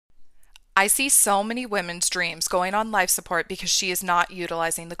I see so many women's dreams going on life support because she is not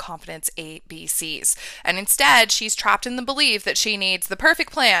utilizing the confidence ABCs. And instead, she's trapped in the belief that she needs the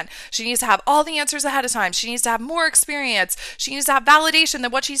perfect plan. She needs to have all the answers ahead of time. She needs to have more experience. She needs to have validation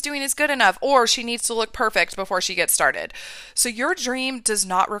that what she's doing is good enough, or she needs to look perfect before she gets started. So your dream does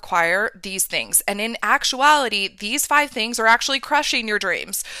not require these things. And in actuality, these 5 things are actually crushing your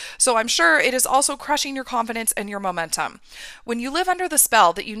dreams. So I'm sure it is also crushing your confidence and your momentum. When you live under the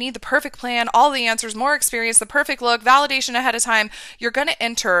spell that you need the perfect plan, all the answers, more experience, the perfect look, validation ahead of time, you're going to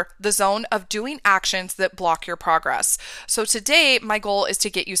enter the zone of doing actions that block your progress. So today, my goal is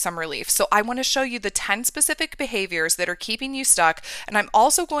to get you some relief. So I want to show you the 10 specific behaviors that are keeping you stuck, and I'm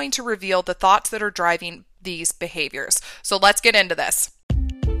also going to reveal the thoughts that are driving these behaviors. So let's get into this.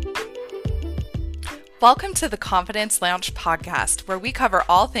 Welcome to the Confidence Lounge podcast, where we cover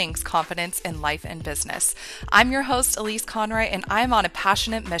all things confidence in life and business. I'm your host, Elise Conroy, and I'm on a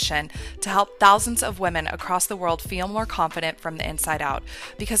passionate mission to help thousands of women across the world feel more confident from the inside out.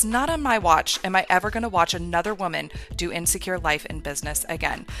 Because not on my watch am I ever going to watch another woman do insecure life and business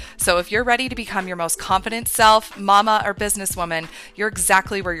again. So if you're ready to become your most confident self, mama, or businesswoman, you're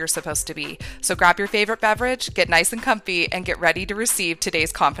exactly where you're supposed to be. So grab your favorite beverage, get nice and comfy, and get ready to receive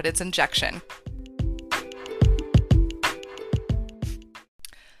today's confidence injection.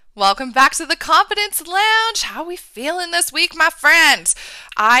 Welcome back to the Confidence Lounge. How are we feeling this week, my friends?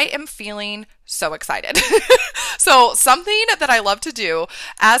 I am feeling so excited. So something that I love to do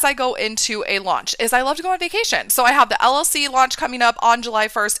as I go into a launch is I love to go on vacation. So I have the LLC launch coming up on July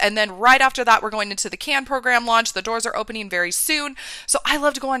 1st. And then right after that, we're going into the CAN program launch. The doors are opening very soon. So I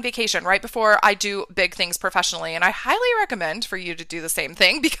love to go on vacation right before I do big things professionally. And I highly recommend for you to do the same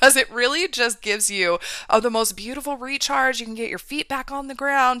thing because it really just gives you the most beautiful recharge. You can get your feet back on the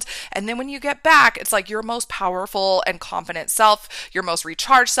ground. And then when you get back, it's like your most powerful and confident self, your most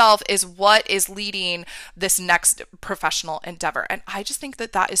recharged self is what is leading this next professional endeavor. And I just think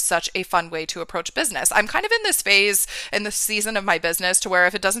that that is such a fun way to approach business. I'm kind of in this phase in this season of my business to where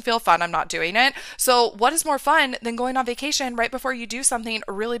if it doesn't feel fun, I'm not doing it. So what is more fun than going on vacation right before you do something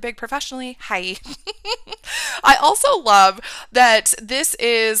really big professionally? Hi. I also love that this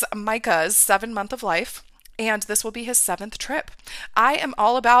is Micah's 7th month of life. And this will be his 7th trip. I am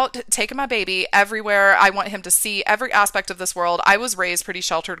all about taking my baby everywhere. I want him to see every aspect of this world. I was raised pretty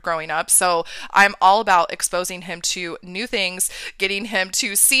sheltered growing up, so I'm all about exposing him to new things, getting him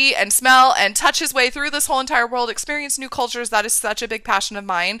to see and smell and touch his way through this whole entire world, experience new cultures. That is such a big passion of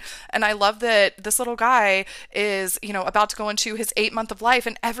mine. And I love that this little guy is, about to go into his 8th month of life,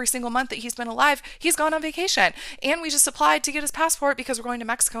 and every single month that he's been alive, he's gone on vacation. And we just applied to get his passport because we're going to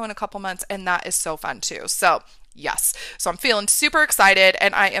Mexico in a couple months, and that is so fun too. So yes. So I'm feeling super excited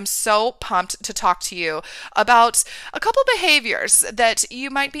and I am so pumped to talk to you about a couple behaviors that you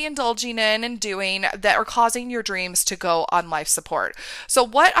might be indulging in and doing that are causing your dreams to go on life support. So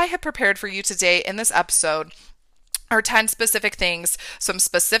what I have prepared for you today in this episode are 10 specific things, some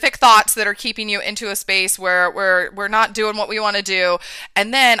specific thoughts that are keeping you into a space where we're not doing what we want to do.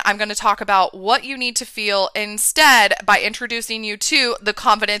 And then I'm going to talk about what you need to feel instead by introducing you to the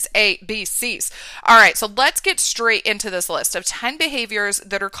confidence ABCs. All right, so let's get straight into this list of 10 behaviors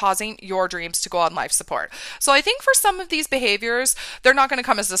that are causing your dreams to go on life support. So I think for some of these behaviors, they're not going to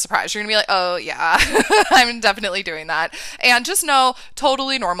come as a surprise. You're going to be like, oh yeah, I'm definitely doing that. And just know,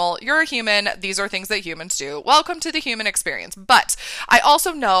 totally normal. You're a human. These are things that humans do. Welcome to the human experience. But I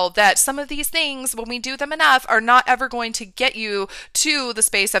also know that some of these things, when we do them enough, are not ever going to get you to the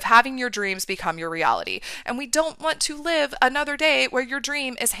space of having your dreams become your reality. And we don't want to live another day where your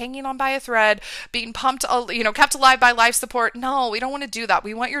dream is hanging on by a thread, being pumped, kept alive by life support. No, we don't want to do that.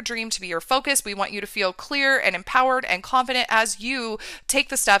 We want your dream to be your focus. We want you to feel clear and empowered and confident as you take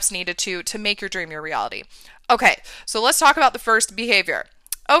the steps needed to make your dream your reality. Okay, so let's talk about the first behavior.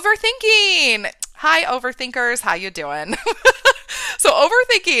 Overthinking. Hi, overthinkers. How you doing? So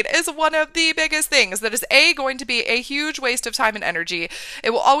overthinking is one of the biggest things that is going to be a huge waste of time and energy.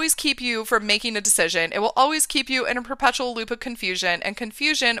 It will always keep you from making a decision. It will always keep you in a perpetual loop of confusion, and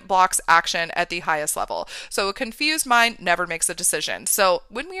confusion blocks action at the highest level. So a confused mind never makes a decision. So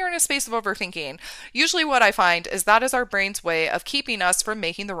when we are in a space of overthinking, usually what I find is that is our brain's way of keeping us from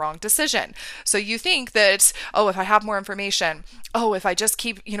making the wrong decision. So you think that, if I have more information, if I just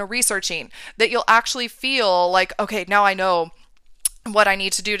keep, researching, that you'll actually feel like, okay, now I know what I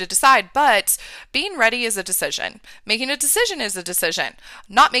need to do to decide. But being ready is a decision. Making a decision is a decision.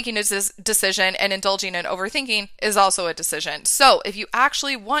 Not making a decision and indulging in overthinking is also a decision. So if you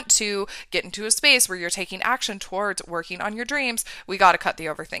actually want to get into a space where you're taking action towards working on your dreams, we got to cut the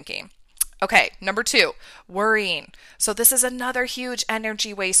overthinking. Okay, number two, worrying. So, this is another huge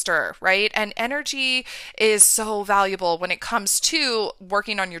energy waster, right? And energy is so valuable when it comes to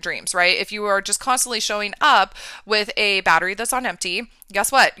working on your dreams, right? If you are just constantly showing up with a battery that's on empty,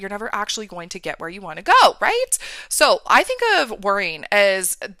 guess what? You're never actually going to get where you want to go, right? So, I think of worrying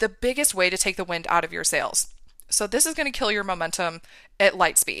as the biggest way to take the wind out of your sails. So this is going to kill your momentum at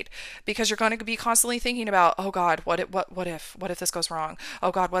light speed because you're going to be constantly thinking about, oh God, what if this goes wrong?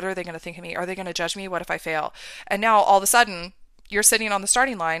 Oh God, what are they going to think of me? Are they going to judge me? What if I fail? And now all of a sudden you're sitting on the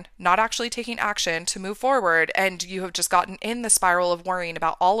starting line, not actually taking action to move forward. And you have just gotten in the spiral of worrying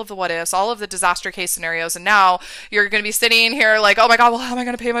about all of the what ifs, all of the disaster case scenarios. And now you're going to be sitting here like, oh my God, well, how am I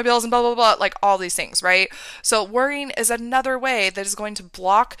going to pay my bills and blah, blah, blah, like all these things, right? So worrying is another way that is going to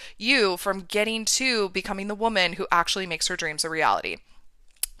block you from getting to becoming the woman who actually makes her dreams a reality.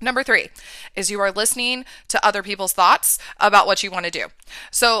 Number three is you are listening to other people's thoughts about what you want to do.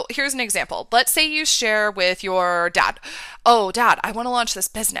 So here's an example. Let's say you share with your dad, oh, Dad, I want to launch this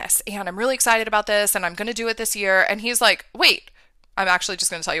business and I'm really excited about this and I'm going to do it this year. And he's like, wait, I'm actually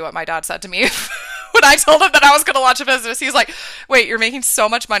just going to tell you what my dad said to me when I told him that I was going to launch a business. He's like, wait, you're making so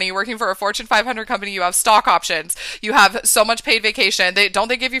much money working for a Fortune 500 company. You have stock options. You have so much paid vacation. Don't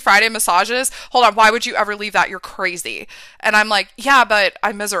they give you Friday massages? Hold on. Why would you ever leave that? You're crazy. And I'm like, yeah, but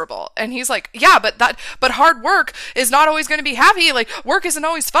I'm miserable. And he's like, yeah, but hard work is not always going to be happy. Like work isn't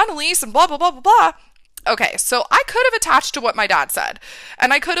always fun, Elise, and blah, blah, blah, blah, blah. Okay, so I could have attached to what my dad said,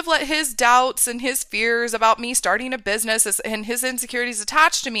 and I could have let his doubts and his fears about me starting a business and his insecurities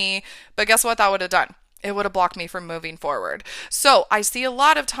attach to me, but guess what that would have done? It would have blocked me from moving forward. So I see a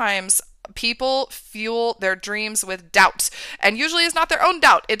lot of times people fuel their dreams with doubt, and usually it's not their own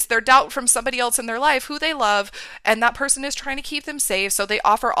doubt. It's their doubt from somebody else in their life who they love, and that person is trying to keep them safe. So they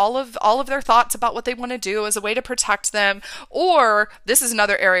offer all of their thoughts about what they want to do as a way to protect them. Or this is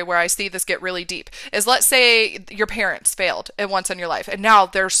another area where I see this get really deep is, let's say your parents failed at once in your life, and now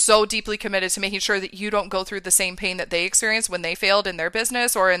they're so deeply committed to making sure that you don't go through the same pain that they experienced when they failed in their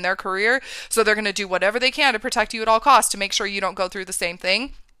business or in their career. So they're going to do whatever they can to protect you at all costs to make sure you don't go through the same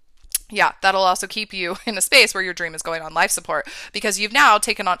thing. Yeah, that'll also keep you in a space where your dream is going on life support, because you've now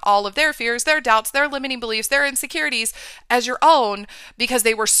taken on all of their fears, their doubts, their limiting beliefs, their insecurities as your own, because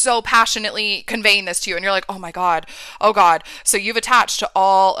they were so passionately conveying this to you. And you're like, oh my God, oh God. So you've attached to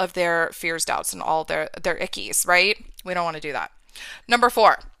all of their fears, doubts, and all their ickies, right? We don't want to do that. Number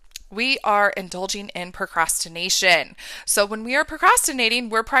four. We are indulging in procrastination. So when we are procrastinating,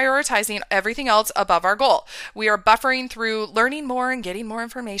 we're prioritizing everything else above our goal. We are buffering through learning more and getting more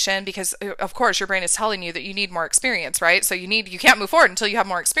information because, of course, your brain is telling you that you need more experience, right? So you can't move forward until you have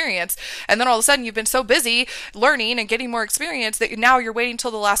more experience. And then all of a sudden you've been so busy learning and getting more experience that now you're waiting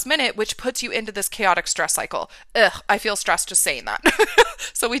till the last minute, which puts you into this chaotic stress cycle. Ugh, I feel stressed just saying that.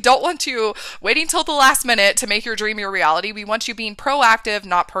 So we don't want you waiting till the last minute to make your dream your reality. We want you being proactive,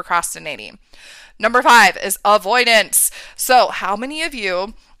 not procrastinating. Number five is avoidance. So how many of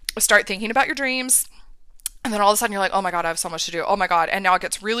you start thinking about your dreams, and then all of a sudden you're like, oh my God, I have so much to do. Oh my God. And now it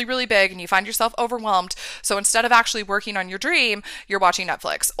gets really, really big and you find yourself overwhelmed. So instead of actually working on your dream, you're watching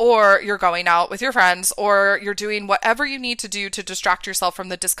Netflix, or you're going out with your friends, or you're doing whatever you need to do to distract yourself from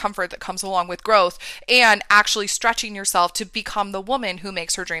the discomfort that comes along with growth and actually stretching yourself to become the woman who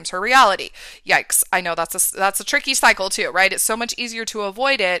makes her dreams her reality. Yikes. I know that's a tricky cycle too, right? It's so much easier to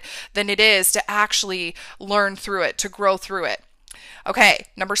avoid it than it is to actually learn through it, to grow through it. Okay,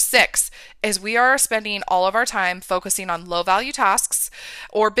 number six is we are spending all of our time focusing on low value tasks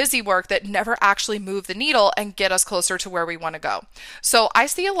or busy work that never actually move the needle and get us closer to where we want to go. So I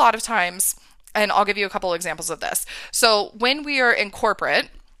see a lot of times, and I'll give you a couple examples of this. So when we are in corporate,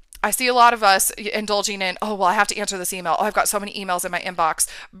 I see a lot of us indulging in, oh, well, I have to answer this email. Oh, I've got so many emails in my inbox,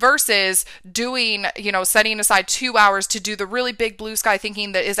 versus doing, setting aside 2 hours to do the really big blue sky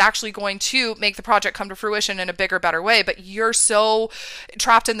thinking that is actually going to make the project come to fruition in a bigger, better way. But you're so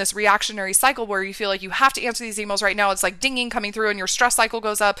trapped in this reactionary cycle where you feel like you have to answer these emails right now. It's like dinging coming through and your stress cycle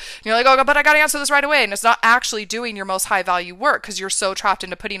goes up. And you're like, oh, but I got to answer this right away. And it's not actually doing your most high value work because you're so trapped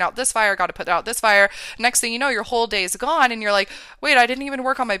into putting out this fire, got to put out this fire. Next thing you know, your whole day is gone and you're like, wait, I didn't even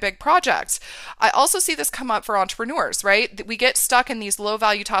work on my big projects. I also see this come up for entrepreneurs, right? We get stuck in these low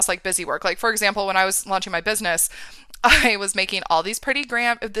value tasks like busy work. Like, for example, when I was launching my business, I was making all these pretty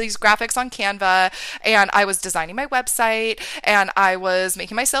these graphics on Canva, and I was designing my website, and I was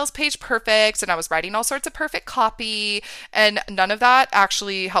making my sales page perfect, and I was writing all sorts of perfect copy, and none of that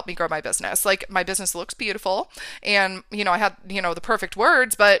actually helped me grow my business. Like, my business looks beautiful, and, I had, the perfect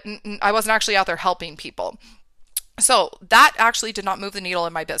words, but I wasn't actually out there helping people. So that actually did not move the needle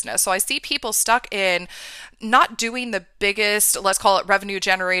in my business. So I see people stuck in not doing the biggest, let's call it revenue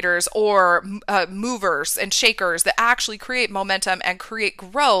generators or movers and shakers that actually create momentum and create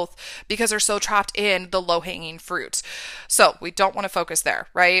growth because they're so trapped in the low hanging fruit. So we don't want to focus there,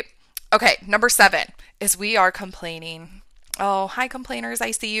 right? Okay, number 7 is we are complaining. Oh, hi complainers,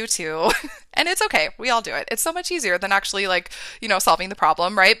 I see you too. And it's okay. We all do it. It's so much easier than actually solving the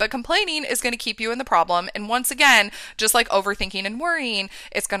problem, right? But complaining is going to keep you in the problem. And once again, just like overthinking and worrying,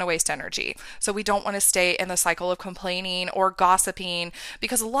 it's going to waste energy. So we don't want to stay in the cycle of complaining or gossiping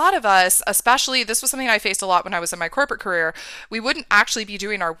because a lot of us, especially this was something I faced a lot when I was in my corporate career, we wouldn't actually be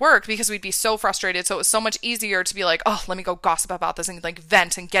doing our work because we'd be so frustrated. So it was so much easier to be like, oh, let me go gossip about this and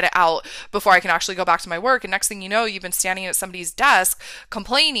vent and get it out before I can actually go back to my work. And next thing you know, you've been standing at somebody's desk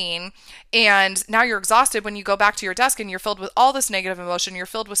complaining, and now you're exhausted when you go back to your desk and you're filled with all this negative emotion. You're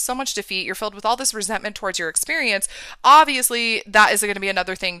filled with so much defeat. You're filled with all this resentment towards your experience. Obviously, that is going to be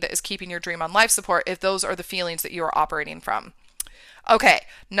another thing that is keeping your dream on life support if those are the feelings that you are operating from. Okay,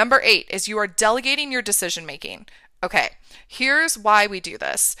 number 8 is you are delegating your decision making. Okay, here's why we do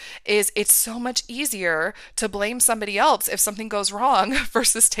this is it's so much easier to blame somebody else if something goes wrong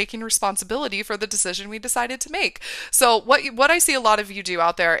versus taking responsibility for the decision we decided to make. So what I see a lot of you do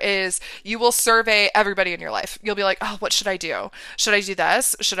out there is you will survey everybody in your life. You'll be like, oh, what should I do? Should I do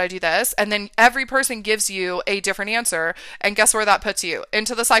this? Should I do this? And then every person gives you a different answer. And guess where that puts you?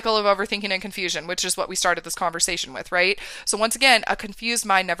 Into the cycle of overthinking and confusion, which is what we started this conversation with, right? So once again, a confused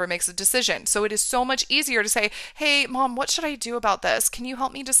mind never makes a decision. So it is so much easier to say, hey, Mom, what should I do about this? Can you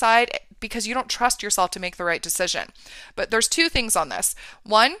help me decide? Because you don't trust yourself to make the right decision. But there's 2 things on this.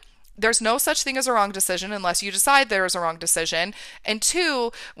 1, there's no such thing as a wrong decision unless you decide there is a wrong decision. And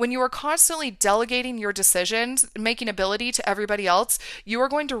 2, when you are constantly delegating your decisions, making ability to everybody else, you are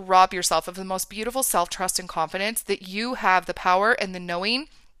going to rob yourself of the most beautiful self-trust and confidence that you have the power and the knowing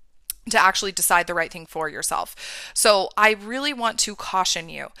to actually decide the right thing for yourself. So I really want to caution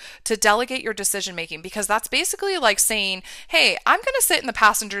you to delegate your decision making, because that's basically like saying, hey, I'm going to sit in the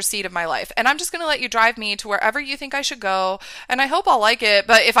passenger seat of my life and I'm just going to let you drive me to wherever you think I should go. And I hope I'll like it.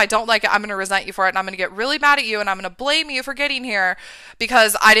 But if I don't like it, I'm going to resent you for it. And I'm going to get really mad at you. And I'm going to blame you for getting here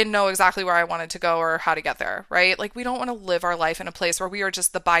because I didn't know exactly where I wanted to go or how to get there, right? Like, we don't want to live our life in a place where we are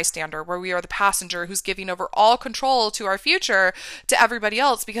just the bystander, where we are the passenger who's giving over all control to our future to everybody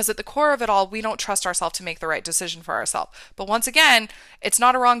else, because at the core of it all, we don't trust ourselves to make the right decision for ourselves. But once again, it's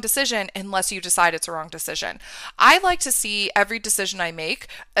not a wrong decision unless you decide it's a wrong decision. I like to see every decision I make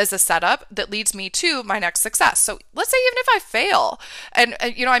as a setup that leads me to my next success. So let's say even if I fail and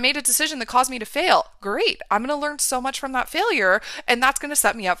I made a decision that caused me to fail, great. I'm going to learn so much from that failure, and that's going to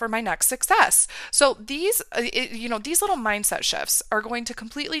set me up for my next success. So these little mindset shifts are going to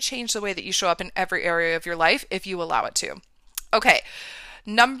completely change the way that you show up in every area of your life if you allow it to. Okay.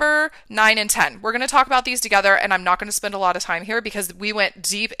 Number 9 and 10. We're going to talk about these together, and I'm not going to spend a lot of time here because we went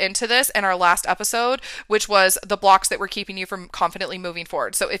deep into this in our last episode, which was the blocks that were keeping you from confidently moving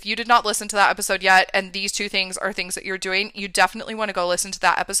forward. So if you did not listen to that episode yet, and these 2 things are things that you're doing, you definitely want to go listen to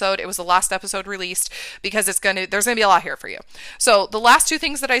that episode. It was the last episode released because there's going to be a lot here for you. So the last 2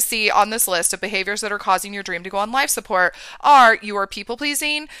 things that I see on this list of behaviors that are causing your dream to go on life support are you are people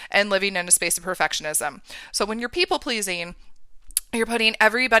pleasing and living in a space of perfectionism. So when you're people pleasing, you're putting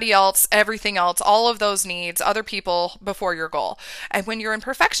everybody else, everything else, all of those needs, other people before your goal. And when you're in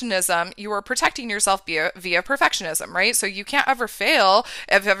perfectionism, you are protecting yourself via perfectionism, right? So you can't ever fail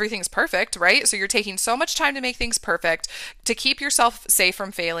if everything's perfect, right? So you're taking so much time to make things perfect, to keep yourself safe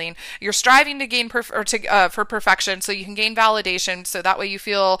from failing. You're striving to gain for perfection so you can gain validation, so that way you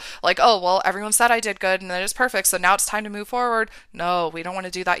feel like, oh, well, everyone said I did good and that is perfect, so now it's time to move forward. No, we don't want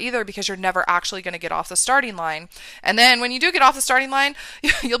to do that either, because you're never actually going to get off the starting line. And then when you do get off the starting line,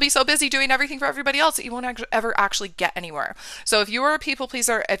 you'll be so busy doing everything for everybody else that you won't ever actually get anywhere. So if you are a people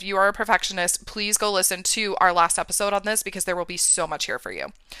pleaser, if you are a perfectionist, please go listen to our last episode on this, because there will be so much here for you.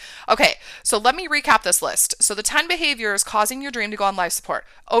 Okay, so let me recap this list. So the 10 behaviors causing your dream to go on life support: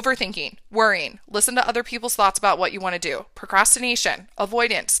 overthinking, worrying, listen to other people's thoughts about what you want to do, procrastination,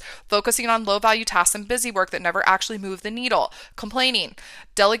 avoidance, focusing on low value tasks and busy work that never actually move the needle, complaining,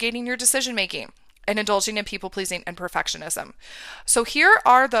 delegating your decision making, and indulging in people-pleasing and perfectionism. So here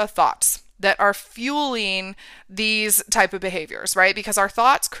are the thoughts that are fueling these type of behaviors, right? Because our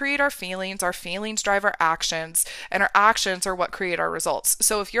thoughts create our feelings drive our actions, and our actions are what create our results.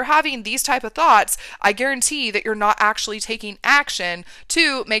 So if you're having these type of thoughts, I guarantee that you're not actually taking action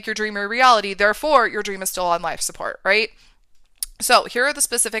to make your dream a reality. Therefore, your dream is still on life support, right? So here are the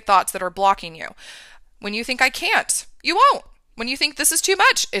specific thoughts that are blocking you. When you think I can't, you won't. When you think this is too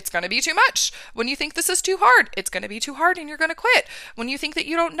much, it's going to be too much. When you think this is too hard, it's going to be too hard and you're going to quit. When you think that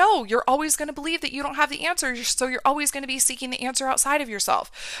you don't know, you're always going to believe that you don't have the answer. So you're always going to be seeking the answer outside of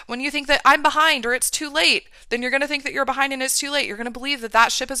yourself. When you think that I'm behind or it's too late, then you're going to think that you're behind and it's too late. You're going to believe that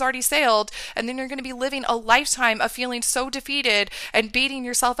that ship has already sailed. And then you're going to be living a lifetime of feeling so defeated and beating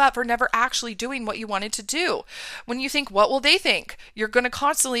yourself up for never actually doing what you wanted to do. When you think, what will they think? You're going to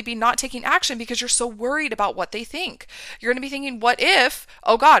constantly be not taking action because you're so worried about what they think. You're going to be thinking, what if,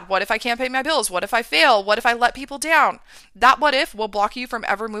 oh God, what if I can't pay my bills? What if I fail? What if I let people down? That what if will block you from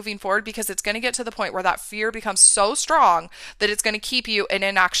ever moving forward because it's going to get to the point where that fear becomes so strong that it's going to keep you in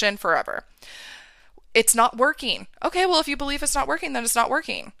inaction forever. It's not working. Okay, well, if you believe it's not working, then it's not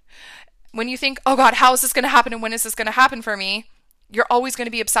working. When you think, oh God, how is this going to happen and when is this going to happen for me? You're always going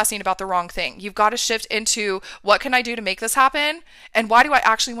to be obsessing about the wrong thing. You've got to shift into what can I do to make this happen? And why do I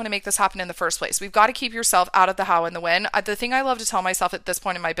actually want to make this happen in the first place? We've got to keep yourself out of the how and the when. The thing I love to tell myself at this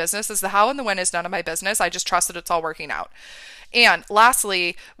point in my business is the how and the when is none of my business. I just trust that it's all working out. And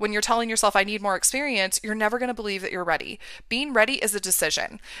lastly, when you're telling yourself I need more experience, you're never going to believe that you're ready. Being ready is a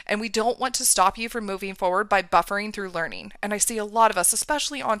decision, and we don't want to stop you from moving forward by buffering through learning. And I see a lot of us,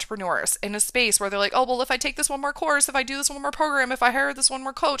 especially entrepreneurs, in a space where they're like, oh, well, if I take this one more course, if I do this one more program, if I hire this one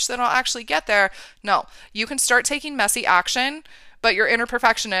more coach, then I'll actually get there. No, you can start taking messy action, but your inner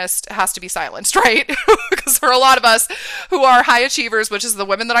perfectionist has to be silenced, right? Because for a lot of us who are high achievers, which is the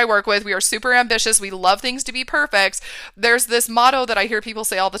women that I work with, we are super ambitious. We love things to be perfect. There's this motto that I hear people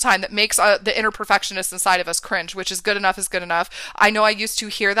say all the time that makes the inner perfectionist inside of us cringe, which is good enough is good enough. I know I used to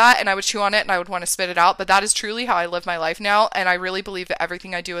hear that and I would chew on it and I would want to spit it out, but that is truly how I live my life now. And I really believe that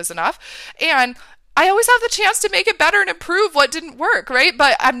everything I do is enough. And I always have the chance to make it better and improve what didn't work, right?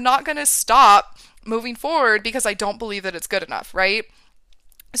 But I'm not going to stop moving forward because I don't believe that it's good enough, right?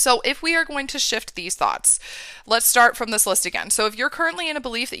 So if we are going to shift these thoughts, let's start from this list again. So if you're currently in a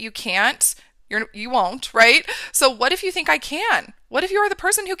belief that you can't, you won't, right? So what if you think I can? What if you are the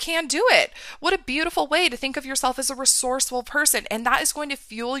person who can do it? What a beautiful way to think of yourself as a resourceful person. And that is going to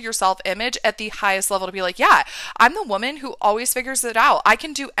fuel your self-image at the highest level to be like, yeah, I'm the woman who always figures it out. I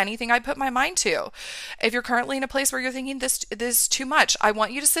can do anything I put my mind to. If you're currently in a place where you're thinking this is too much, I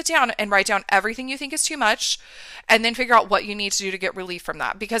want you to sit down and write down everything you think is too much and then figure out what you need to do to get relief from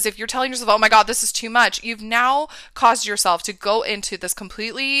that. Because if you're telling yourself, oh my God, this is too much, you've now caused yourself to go into this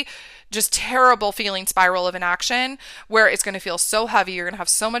completely just terrible feeling spiral of inaction where it's going to feel so heavy. You're going to have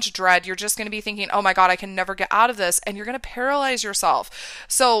so much dread. You're just going to be thinking, oh my God, I can never get out of this. And you're going to paralyze yourself.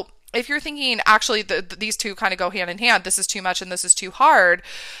 So if you're thinking, actually, these two kind of go hand in hand, this is too much and this is too hard.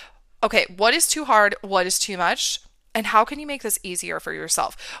 Okay, what is too hard? What is too much? And how can you make this easier for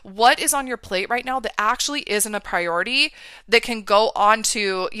yourself? What is on your plate right now that actually isn't a priority that can go on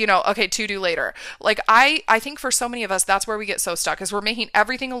to, okay, to do later? Like I think for so many of us, that's where we get so stuck is we're making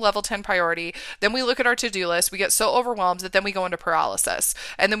everything a level 10 priority. Then we look at our to-do list, we get so overwhelmed that then we go into paralysis.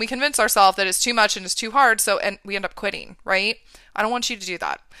 And then we convince ourselves that it's too much and it's too hard. And we end up quitting, right? I don't want you to do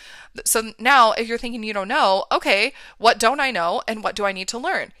that. So now if you're thinking you don't know, okay, what don't I know and what do I need to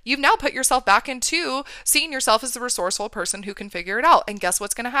learn? You've now put yourself back into seeing yourself as the resourceful person who can figure it out. And guess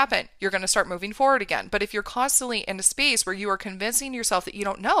what's going to happen? You're going to start moving forward again. But if you're constantly in a space where you are convincing yourself that you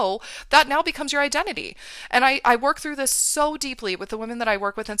don't know, that now becomes your identity. And I work through this so deeply with the women that I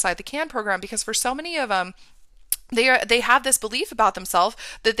work with inside the CAN program because for so many of them, they have this belief about themselves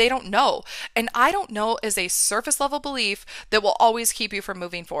that they don't know. And I don't know is a surface level belief that will always keep you from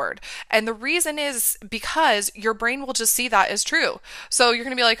moving forward. And the reason is because your brain will just see that as true. So you're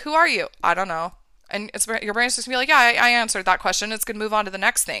going to be like, who are you? I don't know. And your brain's just going to be like, yeah, I answered that question. It's going to move on to the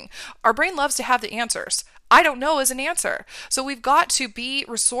next thing. Our brain loves to have the answers. I don't know is an answer. So we've got to be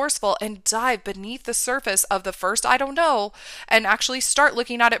resourceful and dive beneath the surface of the first I don't know and actually start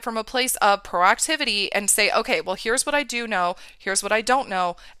looking at it from a place of proactivity and say, okay, well, here's what I do know, here's what I don't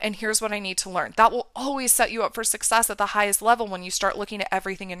know, and here's what I need to learn. That will always set you up for success at the highest level when you start looking at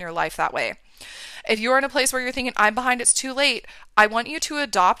everything in your life that way. If you're in a place where you're thinking, I'm behind, it's too late, I want you to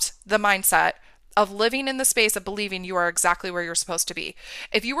adopt the mindset of living in the space of believing you are exactly where you're supposed to be.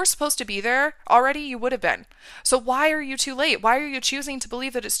 If you were supposed to be there already, you would have been. So why are you too late? Why are you choosing to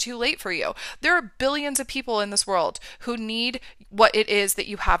believe that it's too late for you? There are billions of people in this world who need what it is that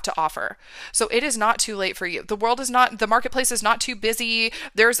you have to offer. So it is not too late for you. The marketplace is not too busy.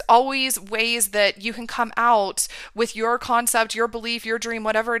 There's always ways that you can come out with your concept, your belief, your dream,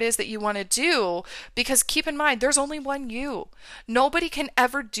 whatever it is that you want to do. Because keep in mind, there's only one you. Nobody can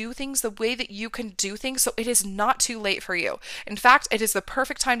ever do things the way that you can can do things. So it is not too late for you. In fact, it is the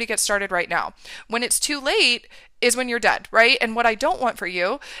perfect time to get started right now. When it's too late is when you're dead, right? And what I don't want for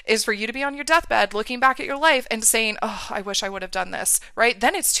you is for you to be on your deathbed looking back at your life and saying, oh, I wish I would have done this, right?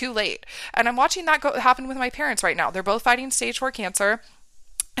 Then it's too late. And I'm watching that happen with my parents right now. They're both fighting stage 4 cancer.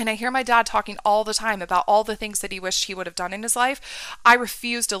 And I hear my dad talking all the time about all the things that he wished he would have done in his life. I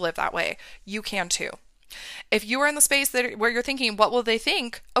refuse to live that way. You can too. If you are in the space where you're thinking, what will they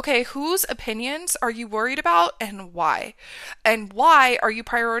think? Okay, whose opinions are you worried about and why? And why are you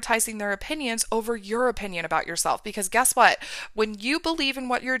prioritizing their opinions over your opinion about yourself? Because guess what? When you believe in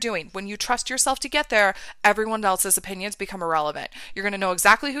what you're doing, when you trust yourself to get there, everyone else's opinions become irrelevant. You're going to know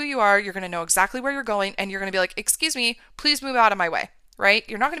exactly who you are. You're going to know exactly where you're going. And you're going to be like, excuse me, please move out of my way, right?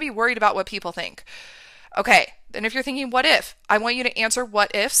 You're not going to be worried about what people think. Okay, then if you're thinking, what if? I want you to answer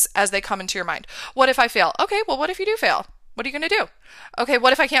what ifs as they come into your mind. What if I fail? Okay, well, what if you do fail? What are you going to do? Okay,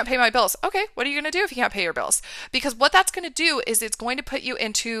 what if I can't pay my bills? Okay, what are you going to do if you can't pay your bills? Because what that's going to do is it's going to put you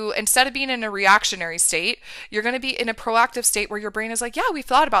into, instead of being in a reactionary state, you're going to be in a proactive state where your brain is like, yeah, we've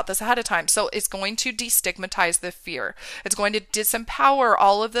thought about this ahead of time. So it's going to destigmatize the fear. It's going to disempower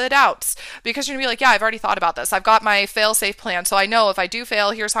all of the doubts because you're going to be like, yeah, I've already thought about this. I've got my fail-safe plan. So I know if I do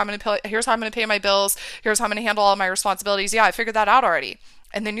fail, here's how I'm going to pay my bills. Here's how I'm going to handle all of my responsibilities. Yeah, I figured that out already.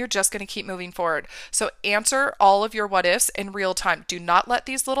 And then you're just going to keep moving forward. So answer all of your what ifs in real time. Do not let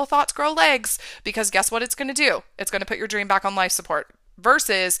these little thoughts grow legs because guess what it's going to do? It's going to put your dream back on life support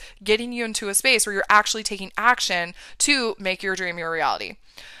versus getting you into a space where you're actually taking action to make your dream your reality.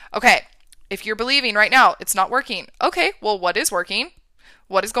 Okay, if you're believing right now it's not working, okay, well, what is working?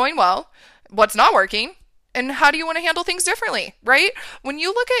 What is going well? What's not working? And how do you want to handle things differently, right? When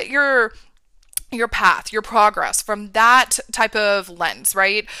you look at your path, your progress from that type of lens,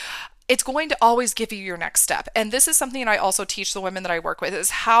 right? It's going to always give you your next step. And this is something I also teach the women that I work with is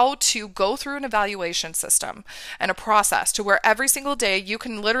how to go through an evaluation system and a process to where every single day you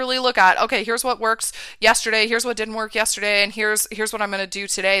can literally look at, okay, here's what works yesterday, here's what didn't work yesterday, and here's what I'm going to do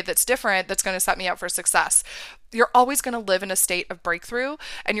today that's different, that's going to set me up for success. You're always going to live in a state of breakthrough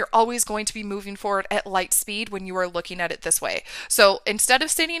and you're always going to be moving forward at light speed when you are looking at it this way. So instead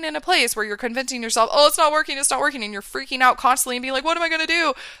of sitting in a place where you're convincing yourself, oh, it's not working, and you're freaking out constantly and being like, what am I going to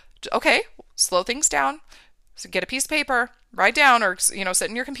do? Okay, slow things down. So get a piece of paper, write down, or sit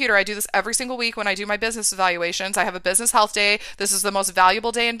in your computer. I do this every single week when I do my business evaluations. I have a business health day. This is the most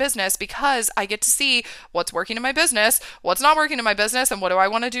valuable day in business because I get to see what's working in my business, what's not working in my business, and what do I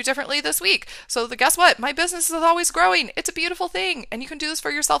want to do differently this week. So guess what? My business is always growing. It's a beautiful thing. And you can do this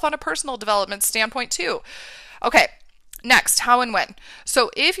for yourself on a personal development standpoint too. Okay. Next, how and when.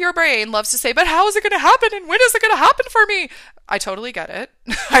 So if your brain loves to say, but how is it going to happen? And when is it going to happen for me? I totally get it.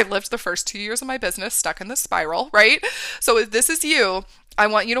 I lived the first 2 years of my business stuck in this spiral, right? So if this is you, I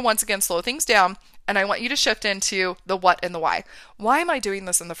want you to once again slow things down and I want you to shift into the what and the why. Why am I doing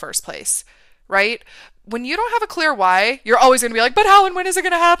this in the first place? Right? When you don't have a clear why, you're always going to be like, but how and when is it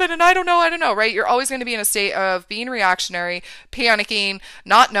going to happen? And I don't know, right? You're always going to be in a state of being reactionary, panicking,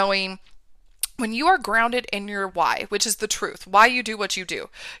 not knowing. When you are grounded in your why, which is the truth, why you do what you do,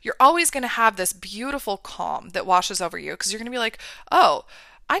 you're always going to have this beautiful calm that washes over you because you're going to be like, oh,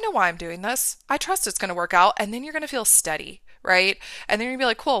 I know why I'm doing this. I trust it's going to work out. And then you're going to feel steady, right? And then you're going to be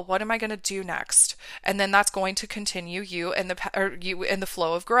like, cool, what am I going to do next? And then that's going to continue you in the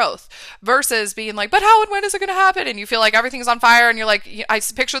flow of growth versus being like, but how and when is it going to happen? And you feel like everything's on fire and you're like, I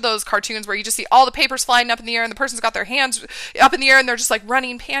picture those cartoons where you just see all the papers flying up in the air and the person's got their hands up in the air and they're just like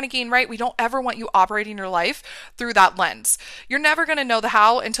running, panicking, right? We don't ever want you operating your life through that lens. You're never going to know the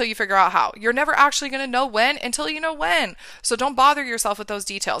how until you figure out how. You're never actually going to know when until you know when. So don't bother yourself with those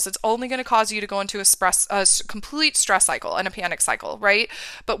details. It's only going to cause you to go into a complete stress cycle and a panic cycle, right?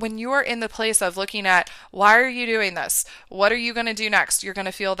 But when you are in the place of looking at why are you doing this? What are you going to do next? You're going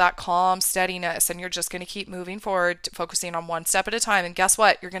to feel that calm steadiness and you're just going to keep moving forward, focusing on one step at a time. And guess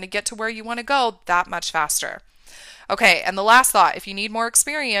what? You're going to get to where you want to go that much faster. Okay. And the last thought, if you need more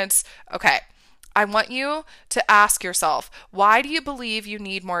experience, okay, I want you to ask yourself, why do you believe you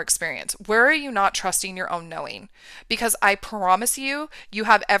need more experience? Where are you not trusting your own knowing? Because I promise you, you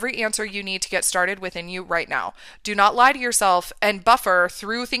have every answer you need to get started within you right now. Do not lie to yourself and buffer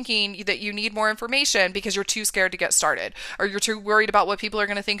through thinking that you need more information because you're too scared to get started or you're too worried about what people are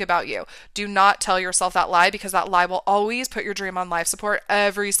going to think about you. Do not tell yourself that lie because that lie will always put your dream on life support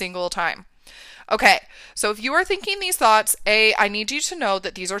every single time. Okay, so if you are thinking these thoughts, I need you to know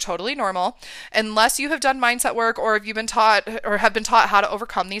that these are totally normal. Unless you have done mindset work or if you've been taught or have been taught how to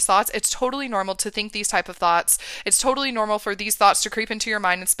overcome these thoughts, it's totally normal to think these type of thoughts. It's totally normal for these thoughts to creep into your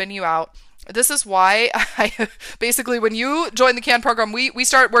mind and spin you out. This is why I basically, when you join the CAN program, we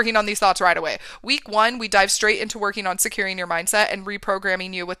start working on these thoughts right away. Week 1, we dive straight into working on securing your mindset and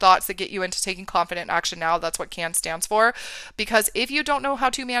reprogramming you with thoughts that get you into taking confident action now. That's what CAN stands for. Because if you don't know how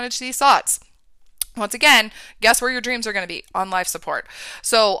to manage these thoughts, once again, guess where your dreams are going to be? On life support.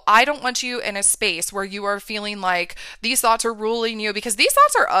 So I don't want you in a space where you are feeling like these thoughts are ruling you, because these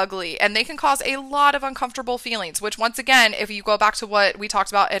thoughts are ugly and they can cause a lot of uncomfortable feelings, which once again, if you go back to what we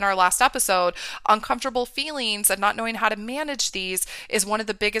talked about in our last episode, uncomfortable feelings and not knowing how to manage these is one of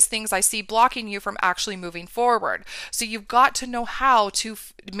the biggest things I see blocking you from actually moving forward. So you've got to know how to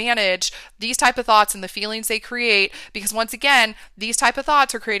manage these type of thoughts and the feelings they create, because once again, these type of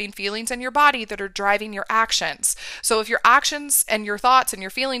thoughts are creating feelings in your body that are driving your actions. So if your actions and your thoughts and your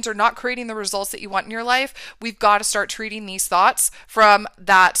feelings are not creating the results that you want in your life, we've got to start treating these thoughts from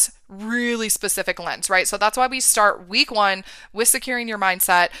that really specific lens, right? So that's why we start week 1 with securing your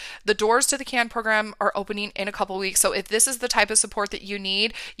mindset. The doors to the CAN program are opening in a couple weeks. So if this is the type of support that you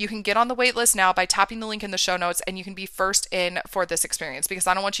need, you can get on the wait list now by tapping the link in the show notes, and you can be first in for this experience, because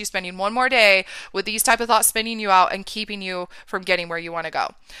I don't want you spending one more day with these type of thoughts spinning you out and keeping you from getting where you want to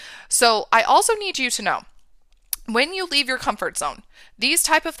go. So I also need you to know, when you leave your comfort zone, these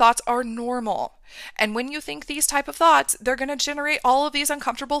type of thoughts are normal. And when you think these type of thoughts, they're going to generate all of these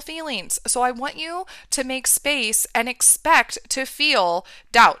uncomfortable feelings. So I want you to make space and expect to feel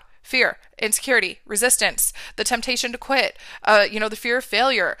doubt, fear, insecurity, resistance, the temptation to quit, the fear of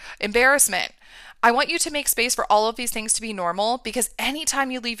failure, embarrassment. I want you to make space for all of these things to be normal, because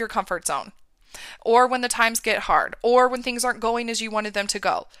anytime you leave your comfort zone, or when the times get hard, or when things aren't going as you wanted them to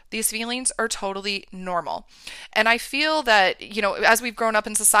go, these feelings are totally normal. And I feel that, as we've grown up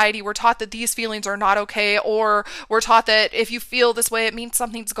in society, we're taught that these feelings are not okay, or we're taught that if you feel this way, it means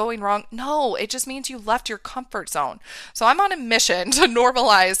something's going wrong. No, it just means you left your comfort zone. So I'm on a mission to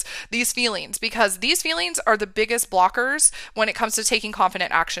normalize these feelings, because these feelings are the biggest blockers when it comes to taking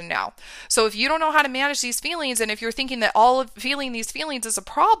confident action now. So if you don't know how to manage these feelings, and if you're thinking that all of feeling these feelings is a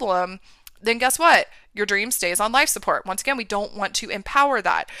problem, then guess what? Your dream stays on life support. Once again, we don't want to empower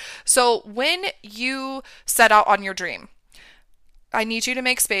that. So when you set out on your dream, I need you to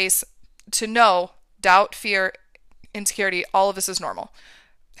make space to know doubt, fear, insecurity, all of this is normal.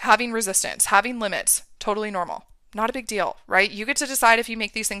 Having resistance, having limits, totally normal. Not a big deal, right? You get to decide if you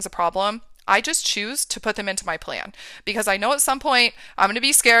make these things a problem. I just choose to put them into my plan, because I know at some point I'm going to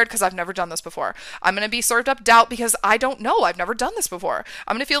be scared because I've never done this before. I'm going to be served up doubt because I don't know. I've never done this before.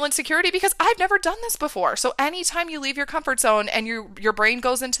 I'm going to feel insecurity because I've never done this before. So anytime you leave your comfort zone and your brain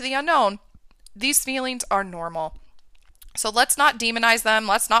goes into the unknown, these feelings are normal. So let's not demonize them.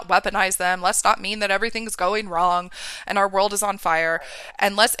 Let's not weaponize them. Let's not mean that everything's going wrong and our world is on fire.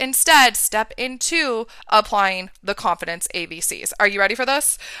 And let's instead step into applying the confidence ABCs. Are you ready for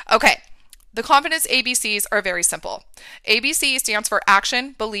this? Okay. The confidence ABCs are very simple. ABC stands for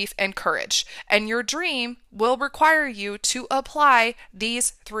action, belief, and courage. And your dream will require you to apply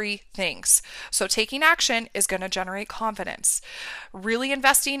these 3 things. So taking action is going to generate confidence. Really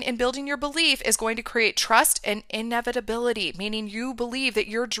investing in building your belief is going to create trust and inevitability, meaning you believe that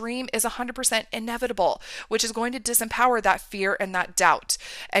your dream is 100% inevitable, which is going to disempower that fear and that doubt.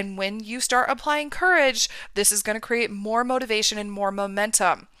 And when you start applying courage, this is going to create more motivation and more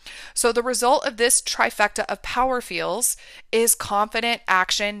momentum. So the result of this trifecta of power feels is confident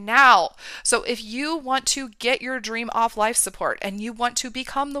action now. So if you want to get your dream off life support and you want to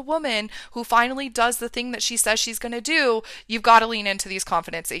become the woman who finally does the thing that she says she's going to do, you've got to lean into these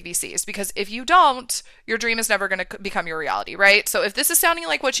confidence ABCs, because if you don't, your dream is never going to become your reality, right? So if this is sounding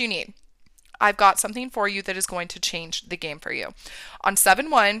like what you need, I've got something for you that is going to change the game for you. On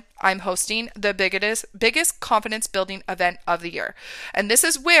 7/1, I'm hosting the biggest confidence building event of the year. And this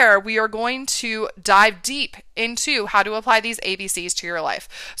is where we are going to dive deep into how to apply these ABCs to your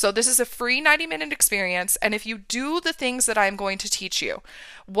life. So this is a free 90-minute experience. And if you do the things that I'm going to teach you,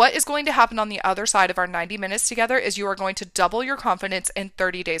 what is going to happen on the other side of our 90 minutes together is you are going to double your confidence in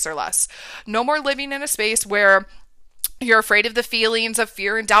 30 days or less. No more living in a space where you're afraid of the feelings of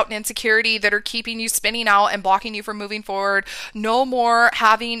fear and doubt and insecurity that are keeping you spinning out and blocking you from moving forward. No more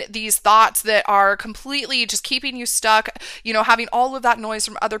having these thoughts that are completely just keeping you stuck, having all of that noise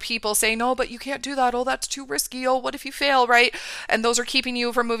from other people saying, no, but you can't do that. Oh, that's too risky. Oh, what if you fail, right? And those are keeping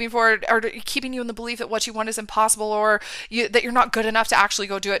you from moving forward, or keeping you in the belief that what you want is impossible, or that you're not good enough to actually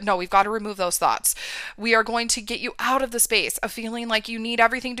go do it. No, we've got to remove those thoughts. We are going to get you out of the space of feeling like you need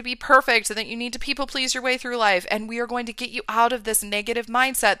everything to be perfect and that you need to people please your way through life. And we are going to get you out of this negative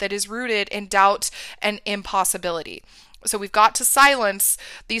mindset that is rooted in doubt and impossibility. So we've got to silence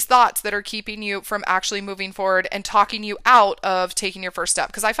these thoughts that are keeping you from actually moving forward and talking you out of taking your first step.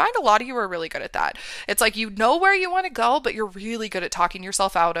 Because I find a lot of you are really good at that. It's like you know where you want to go, but you're really good at talking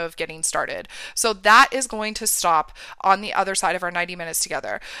yourself out of getting started. So that is going to stop on the other side of our 90 minutes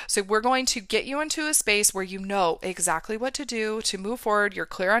together. So we're going to get you into a space where you know exactly what to do to move forward. You're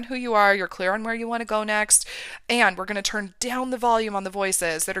clear on who you are. You're clear on where you want to go next. And we're going to turn down the volume on the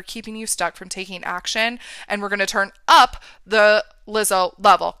voices that are keeping you stuck from taking action. And we're going to turn up the Lizzo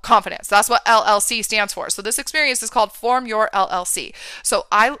level confidence. That's what LLC stands for. So this experience is called Form Your LLC. So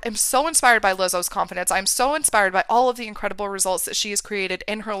I am so inspired by Lizzo's confidence. I'm so inspired by all of the incredible results that she has created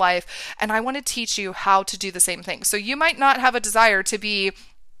in her life. And I want to teach you how to do the same thing. So you might not have a desire to be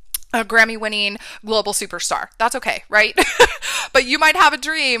a Grammy-winning global superstar. That's okay, right? But you might have a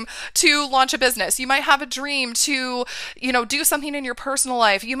dream to launch a business. You might have a dream to, do something in your personal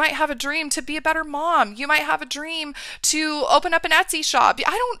life. You might have a dream to be a better mom. You might have a dream to open up an Etsy shop.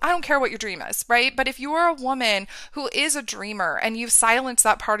 I don't care what your dream is, right? But if you are a woman who is a dreamer and you've silenced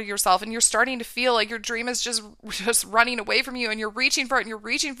that part of yourself and you're starting to feel like your dream is just running away from you and you're reaching for it,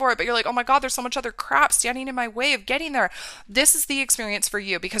 but you're like, oh my God, there's so much other crap standing in my way of getting there. This is the experience for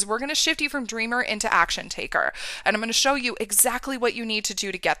you, because we're going to shift you from dreamer into action taker. And I'm going to show you exactly what you need to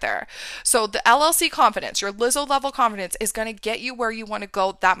do to get there. So the LLC confidence, your Lizzo level confidence, is going to get you where you want to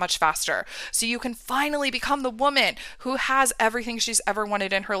go that much faster. So you can finally become the woman who has everything she's ever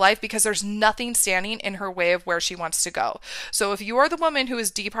wanted in her life, because there's nothing standing in her way of where she wants to go. So if you are the woman who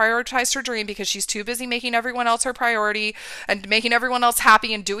has deprioritized her dream because she's too busy making everyone else her priority and making everyone else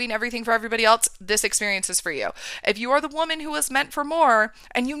happy and doing everything for everybody else, this experience is for you. If you are the woman who is meant for more,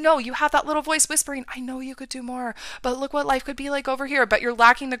 and you have that little voice whispering, I know you could do more, but look what life could be like over here, but you're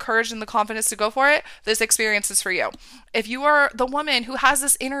lacking the courage and the confidence to go for it, this experience is for you. If you are the woman who has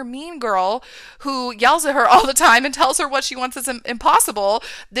this inner mean girl who yells at her all the time and tells her what she wants is impossible,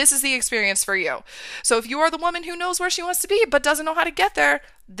 this is the experience for you. So if you are the woman who knows where she wants to be but doesn't know how to get there,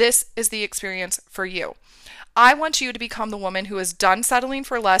 this is the experience for you. I want you to become the woman who is done settling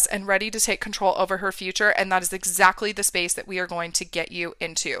for less and ready to take control over her future. And that is exactly the space that we are going to get you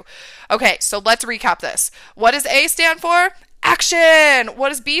into. Okay, so let's recap this. What does A stand for? Action. What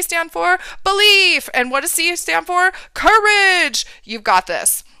does B stand for? Belief. And what does C stand for? Courage. You've got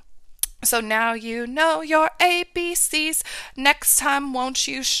this. So now you know your ABCs. Next time, won't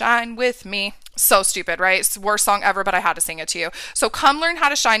you shine with me? So stupid, right? It's the worst song ever, but I had to sing it to you. So come learn how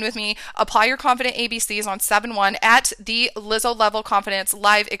to shine with me. Apply your confident ABCs on 7/1 at the Lizzo Level Confidence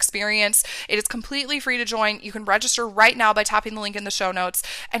live experience. It is completely free to join. You can register right now by tapping the link in the show notes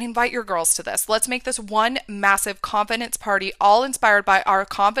and invite your girls to this. Let's make this one massive confidence party, all inspired by our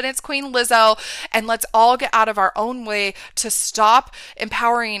confidence queen, Lizzo. And let's all get out of our own way to stop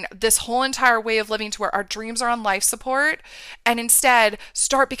empowering this whole entire way of living to where our dreams are on life support, and instead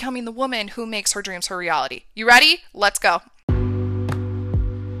start becoming the woman who makes her dreams her reality. You ready? Let's go.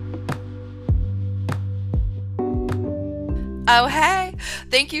 Oh, hey,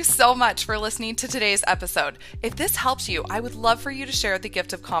 thank you so much for listening to today's episode. If this helps you, I would love for you to share the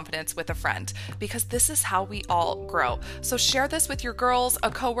gift of confidence with a friend, because this is how we all grow. So share this with your girls,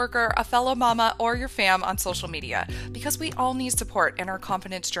 a coworker, a fellow mama, or your fam on social media, because we all need support in our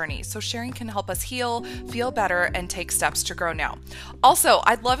confidence journey. So sharing can help us heal, feel better, and take steps to grow now. Also,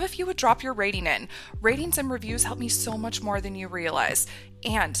 I'd love if you would drop your rating in. Ratings and reviews help me so much more than you realize.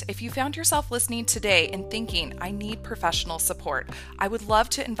 And if you found yourself listening today and thinking, I need professional support, I would love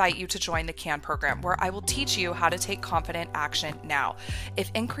to invite you to join the CAN program, where I will teach you how to take confident action now. If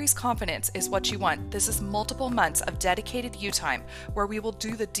increased confidence is what you want, this is multiple months of dedicated you time, where we will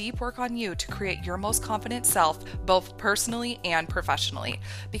do the deep work on you to create your most confident self, both personally and professionally.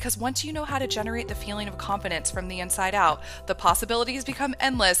 Because once you know how to generate the feeling of confidence from the inside out, the possibilities become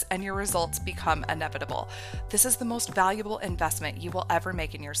endless and your results become inevitable. This is the most valuable investment you will ever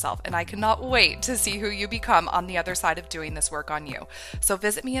make in yourself, and I cannot wait to see who you become on the other side of doing this work on you. So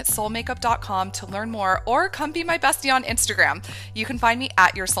visit me at soulmakeup.com to learn more, or come be my bestie on Instagram. You can find me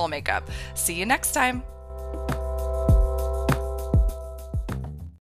at Your Soul Makeup. See you next time.